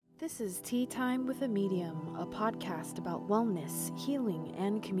This is Tea Time with a Medium, a podcast about wellness, healing,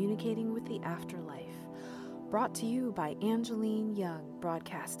 and communicating with the afterlife. Brought to you by Angeline Young,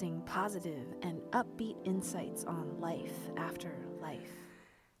 broadcasting positive and upbeat insights on life after life.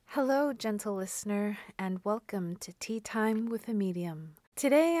 Hello, gentle listener, and welcome to Tea Time with a Medium.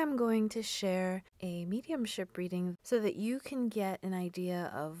 Today I'm going to share a mediumship reading so that you can get an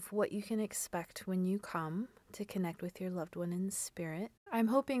idea of what you can expect when you come to connect with your loved one in spirit. I'm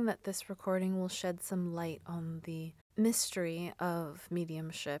hoping that this recording will shed some light on the mystery of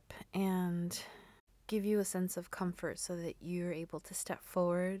mediumship and give you a sense of comfort so that you're able to step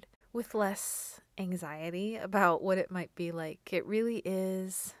forward with less anxiety about what it might be like. It really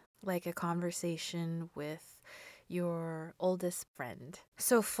is like a conversation with your oldest friend.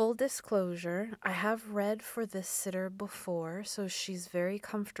 So full disclosure, I have read for this sitter before, so she's very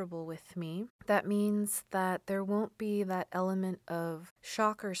comfortable with me. That means that there won't be that element of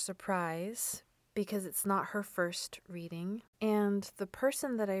shock or surprise because it's not her first reading. And the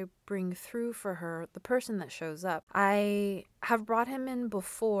person that I bring through for her, the person that shows up, I have brought him in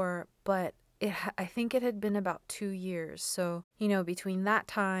before, but I think it had been about 2 years. So, between that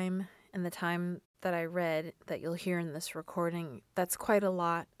time and the time that I read that you'll hear in this recording, that's quite a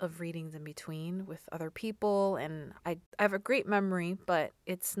lot of readings in between with other people, and I have a great memory, but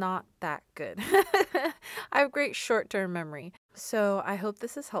it's not that good. I have great short-term memory. So I hope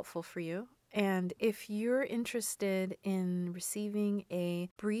this is helpful for you. And if you're interested in receiving a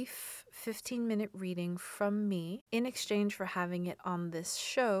brief 15-minute reading from me in exchange for having it on this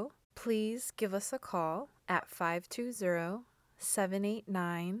show, please give us a call at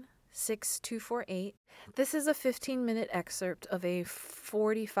 520-789-6248. This is a 15-minute excerpt of a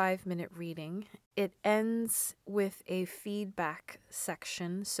 45-minute reading. It ends with a feedback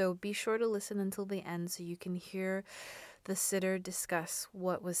section, so be sure to listen until the end so you can hear the sitter discuss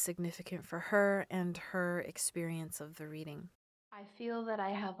what was significant for her and her experience of the reading. I feel that I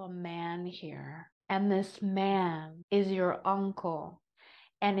have a man here, and this man is your uncle,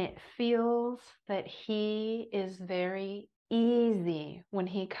 and it feels that he is very easy when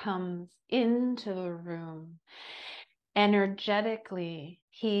he comes into the room. Energetically,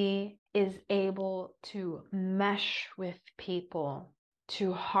 he is able to mesh with people,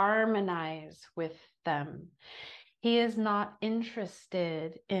 to harmonize with them. He is not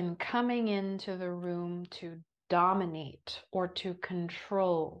interested in coming into the room to dominate or to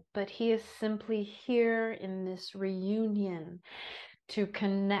control, but he is simply here in this reunion to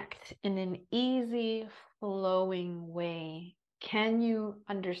connect in an easy, flowing way. Can you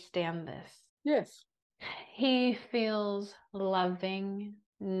understand this? Yes. He feels loving,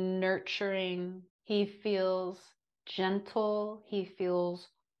 nurturing. He feels gentle. He feels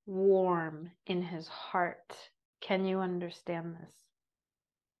warm in his heart. Can you understand this?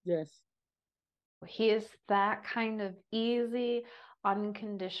 Yes. He is that kind of easy,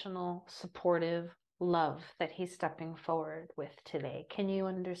 unconditional, supportive love that he's stepping forward with today. Can you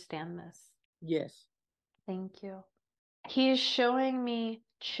understand this? Yes. Thank you. He's showing me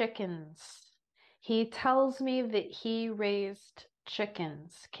chickens. He tells me that he raised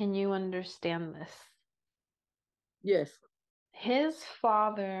chickens. Can you understand this? Yes. His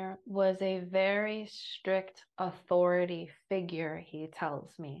father was a very strict authority figure, he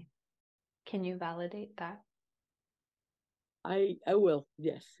tells me. Can you validate that? I will.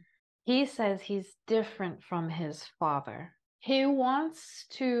 Yes. He says he's different from his father. He wants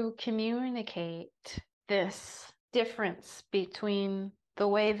to communicate this difference between the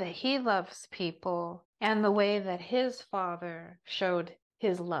way that he loves people and the way that his father showed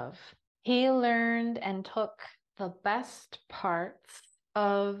his love. He learned and took the best parts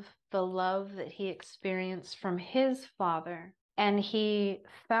of the love that he experienced from his father, and he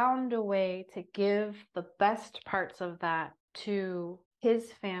found a way to give the best parts of that to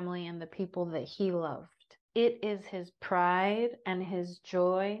his family and the people that he loved. It is his pride and his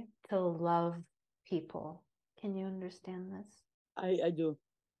joy to love people. Can you understand this? I do.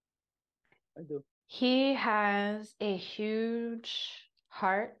 I do. He has a huge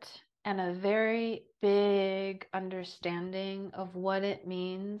heart and a very big understanding of what it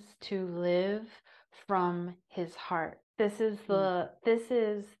means to live from his heart. This is the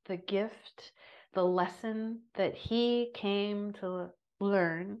gift, the lesson that he came to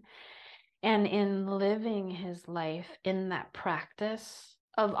learn. And in living his life in that practice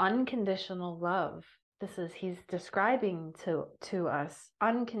of unconditional love, he's describing to us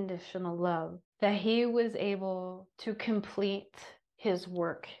unconditional love, that he was able to complete his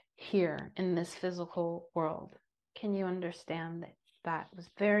work here in this physical world. Can you understand that that was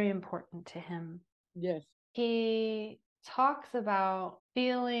very important to him? Yes. He talks about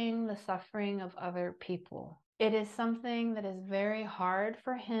feeling the suffering of other people. It is something that is very hard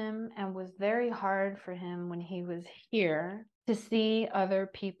for him and was very hard for him when he was here to see other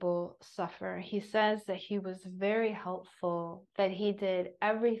people suffer. He says that he was very helpful, that he did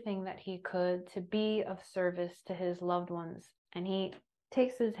everything that he could to be of service to his loved ones. And he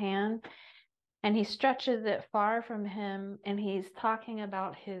takes his hand and he stretches it far from him, and he's talking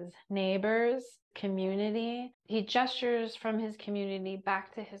about his neighbors, community. He gestures from his community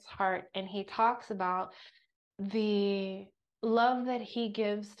back to his heart, and he talks about the love that he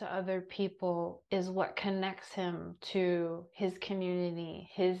gives to other people is what connects him to his community,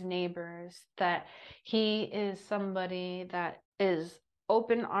 his neighbors, that he is somebody that is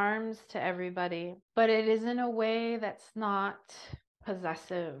open arms to everybody, but it is in a way that's not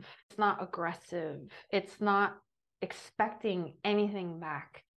possessive, it's not aggressive, it's not expecting anything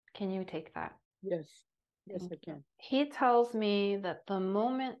back. Can you take that? Yes. Yes, I can. He tells me that the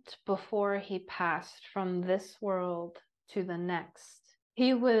moment before he passed from this world to the next,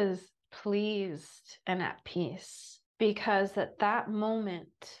 he was pleased and at peace, because at that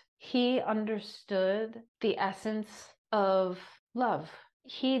moment, he understood the essence of love.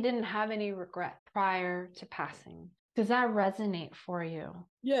 He didn't have any regret prior to passing. Does that resonate for you?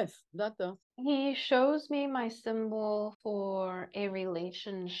 Yes, that does. He shows me my symbol for a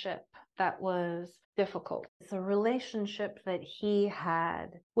relationship that was difficult. It's a relationship that he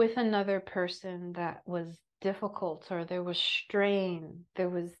had with another person that was difficult, or there was strain, there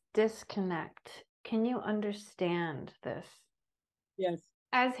was disconnect. Can you understand this? Yes.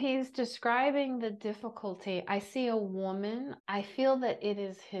 As he's describing the difficulty, I see a woman. I feel that it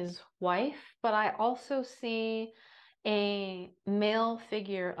is his wife, but I also see a male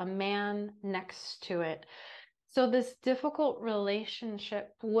figure, a man next to it. So this difficult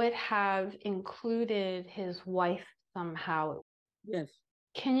relationship would have included his wife somehow. Yes.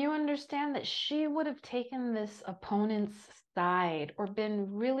 Can you understand that she would have taken this opponent's side, or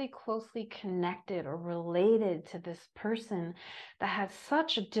been really closely connected or related to this person that had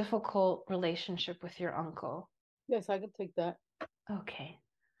such a difficult relationship with your uncle? Yes, I can take that. Okay.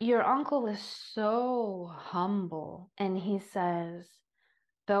 Your uncle is so humble, and he says,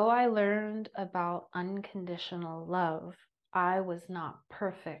 though I learned about unconditional love, I was not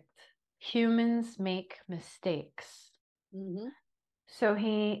perfect. Humans make mistakes. Mm-hmm. So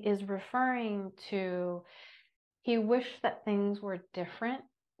he is referring to, he wished that things were different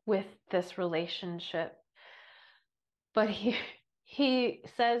with this relationship, but he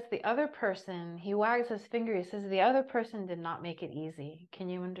says the other person, he wags his finger, he says the other person did not make it easy. Can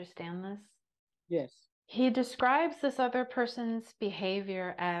you understand this? Yes. He describes this other person's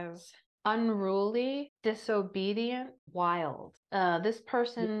behavior as unruly, disobedient, wild. This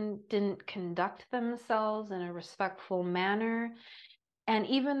person didn't conduct themselves in a respectful manner. And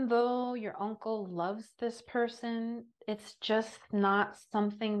even though your uncle loves this person, it's just not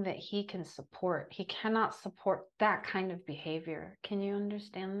something that he can support. He cannot support that kind of behavior. Can you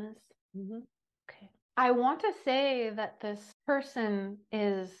understand this? Mm-hmm. Okay. I want to say that this person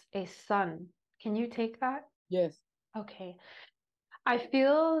is a son. Can you take that? Yes. Okay. I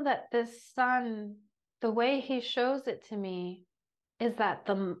feel that this son, the way he shows it to me, is that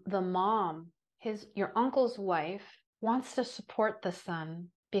the mom, your uncle's wife, wants to support the son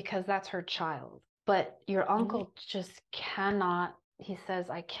because that's her child. But your uncle just cannot, he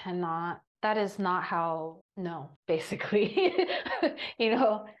says, I cannot. That is not how, no, basically. You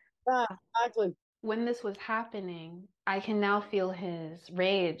know, Ah, exactly. when this was happening, I can now feel his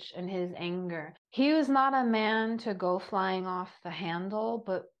rage and his anger. He was not a man to go flying off the handle,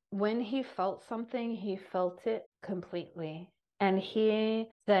 but when he felt something, he felt it completely. And he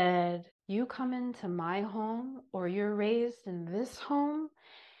said, you come into my home, or you're raised in this home,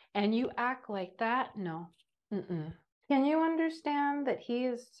 and you act like that? No. Mm-mm. Can you understand that he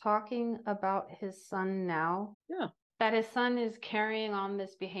is talking about his son now? Yeah. That his son is carrying on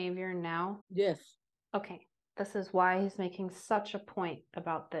this behavior now? Yes. Okay, this is why he's making such a point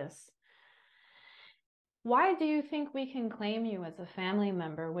about this. Why do you think we can claim you as a family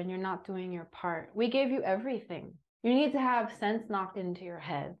member when you're not doing your part? We gave you everything. You need to have sense knocked into your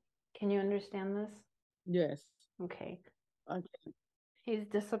head. Can you understand this? Yes. Okay. Okay. He's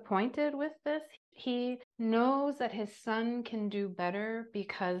disappointed with this. He knows that his son can do better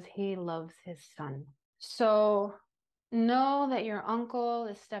because he loves his son. So know that your uncle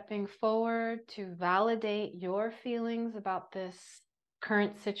is stepping forward to validate your feelings about this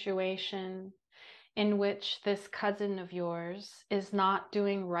current situation in which this cousin of yours is not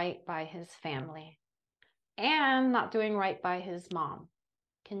doing right by his family and not doing right by his mom.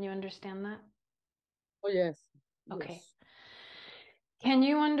 Can you understand that? Oh, yes. Okay. Yes. Can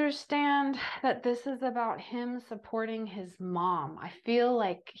you understand that this is about him supporting his mom? I feel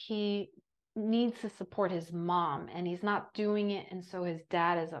like he needs to support his mom and he's not doing it, and so his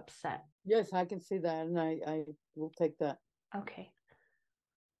dad is upset. Yes, I can see that, and I will take that. Okay.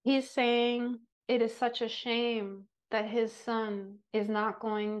 He's saying it is such a shame that his son is not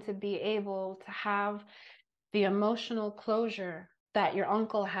going to be able to have the emotional closure that your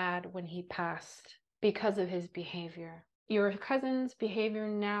uncle had when he passed because of his behavior. Your cousin's behavior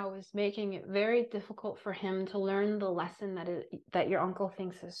now is making it very difficult for him to learn the lesson that your uncle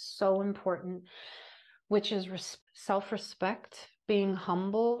thinks is so important, which is self-respect, being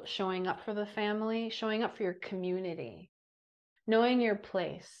humble, showing up for the family, showing up for your community, knowing your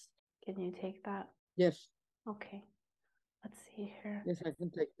place. Can you take that? Yes. Okay, let's see here. Yes, I can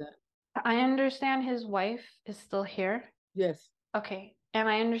take that. I understand his wife is still here. Yes. Okay, and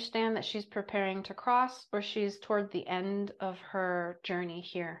I understand that she's preparing to cross, or she's toward the end of her journey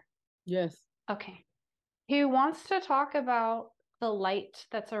here. Yes. Okay. He wants to talk about the light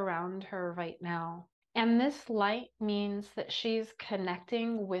that's around her right now. And this light means that she's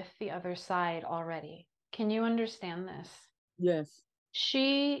connecting with the other side already. Can you understand this? Yes.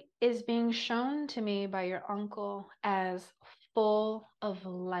 She is being shown to me by your uncle as full of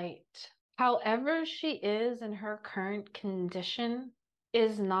light. However, she is in her current condition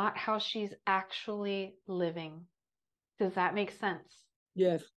is not how she's actually living. Does that make sense?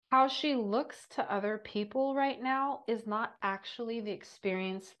 Yes. How she looks to other people right now is not actually the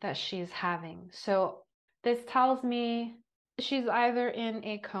experience that she's having. So this tells me she's either in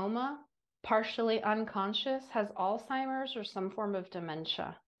a coma, partially unconscious, has Alzheimer's, or some form of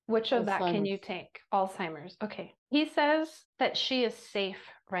dementia. Which of that can you Alzheimer's. take? Alzheimer's. Okay. He says that she is safe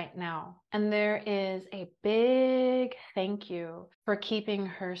right now. And there is a big thank you for keeping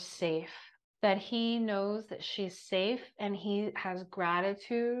her safe, that he knows that she's safe and he has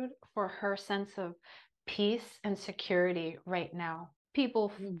gratitude for her sense of peace and security right now.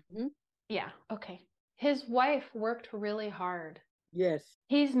 People, Mm-hmm. yeah, okay. His wife worked really hard. Yes.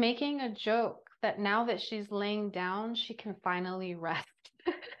 He's making a joke that now that she's laying down, she can finally rest.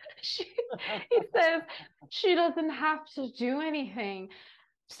 she, he says she doesn't have to do anything.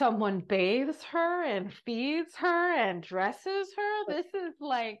 Someone bathes her and feeds her and dresses her. This is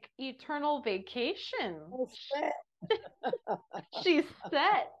like eternal vacation. Oh, sad. She's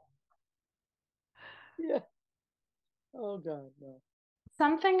set. Yeah. Oh God, no.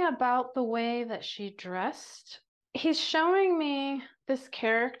 Something about the way that she dressed. He's showing me this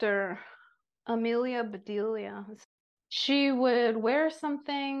character, Amelia Bedelia. She would wear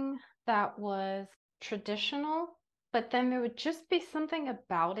something that was traditional, but then there would just be something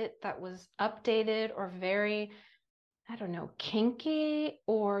about it that was updated or very, I don't know, kinky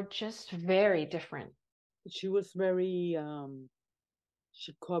or just very different. She was very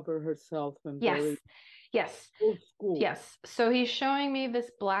she covered herself and Yes, very yes, old school. yes. So he's showing me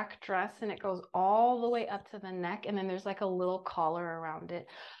this black dress and it goes all the way up to the neck, and then there's like a little collar around it.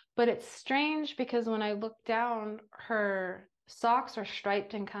 But it's strange because when I look down, her socks are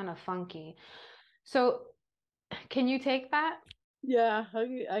striped and kind of funky. So can you take that? Yeah,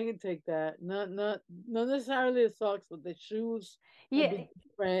 I can take that. Not necessarily the socks, but the shoes will Yeah, be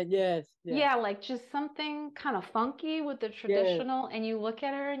different. Yes, yes, yeah, like just something kind of funky with the yes. traditional, and you look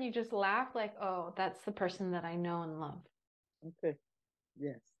at her and you just laugh like, oh, that's the person that I know and love. Okay.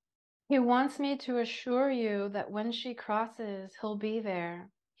 Yes. He wants me to assure you that when she crosses, he'll be there.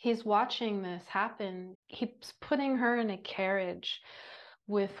 He's watching this happen. He's putting her in a carriage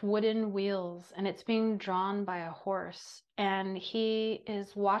with wooden wheels, and it's being drawn by a horse. And he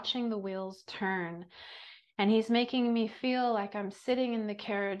is watching the wheels turn. And he's making me feel like I'm sitting in the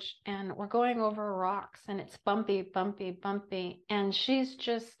carriage and we're going over rocks and it's bumpy, bumpy, bumpy. And she's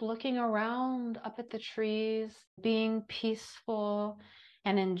just looking around up at the trees, being peaceful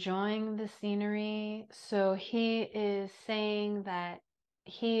and enjoying the scenery. So he is saying that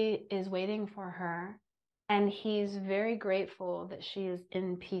he is waiting for her and he's very grateful that she is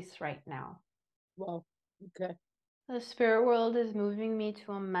in peace right now. Well, okay. The spirit world is moving me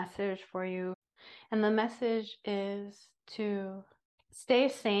to a message for you. And the message is to stay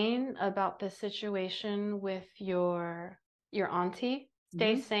sane about the situation with your auntie.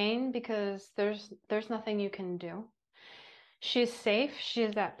 Stay Mm-hmm. sane because there's nothing you can do. She's safe, she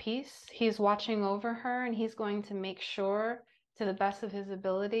is at peace. He's watching over her and he's going to make sure to the best of his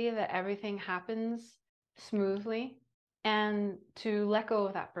ability that everything happens smoothly and to let go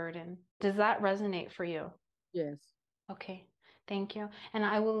of that burden. Does that resonate for you? Yes. Okay, thank you. And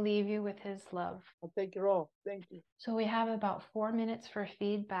I will leave you with his love. I'll take it all. Thank you. So we have about 4 minutes for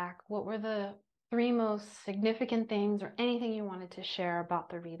feedback. What were the three most significant things or anything you wanted to share about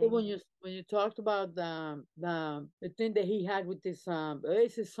the So reading. when you talked about the thing that he had with his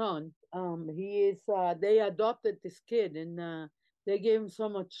it's his son. He is they adopted this kid, and they gave him so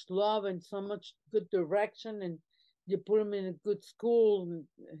much love and so much good direction, and you put him in a good school, and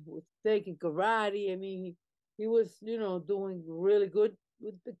he was taking karate. I mean, he was doing really good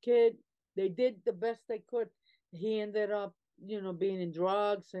with the kid. They did the best they could. He ended up being in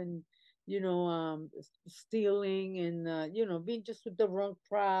drugs and stealing and being just with the wrong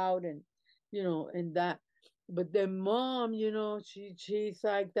crowd, and that. But their mom, she's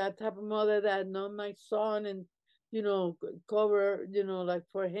like that type of mother that know my son, and cover, like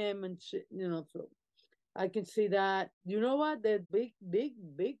for him and shit, so I can see that. You know what? The big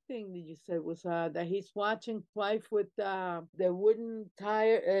thing that you said was that he's watching life with the wooden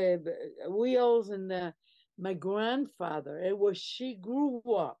tire wheels, and my grandfather. It was she grew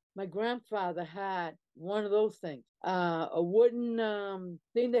up. My grandfather had one of those things, a wooden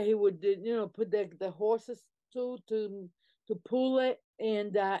thing that he would put the horses to pull it,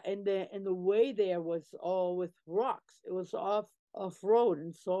 and the way there was all with rocks. It was off road,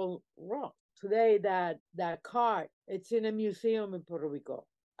 and so rock. Today that cart, it's in a museum in Puerto Rico.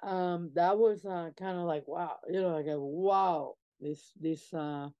 That was kind of like wow, like a wow. This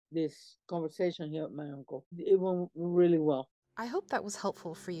conversation here with my uncle, it went really well. I hope that was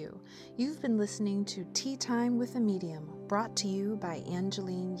helpful for you. You've been listening to Tea Time with a Medium, brought to you by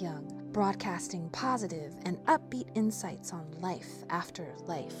Angeline Young, broadcasting positive and upbeat insights on life after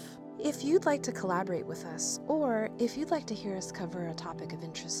life. If you'd like to collaborate with us, or if you'd like to hear us cover a topic of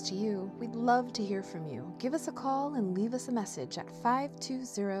interest to you, we'd love to hear from you. Give us a call and leave us a message at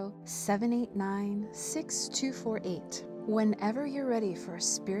 520-789-6248. Whenever you're ready for a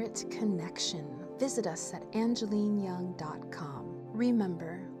spirit connection, visit us at angelineyoung.com.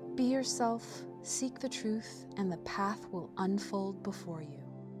 Remember, be yourself, seek the truth, and the path will unfold before you.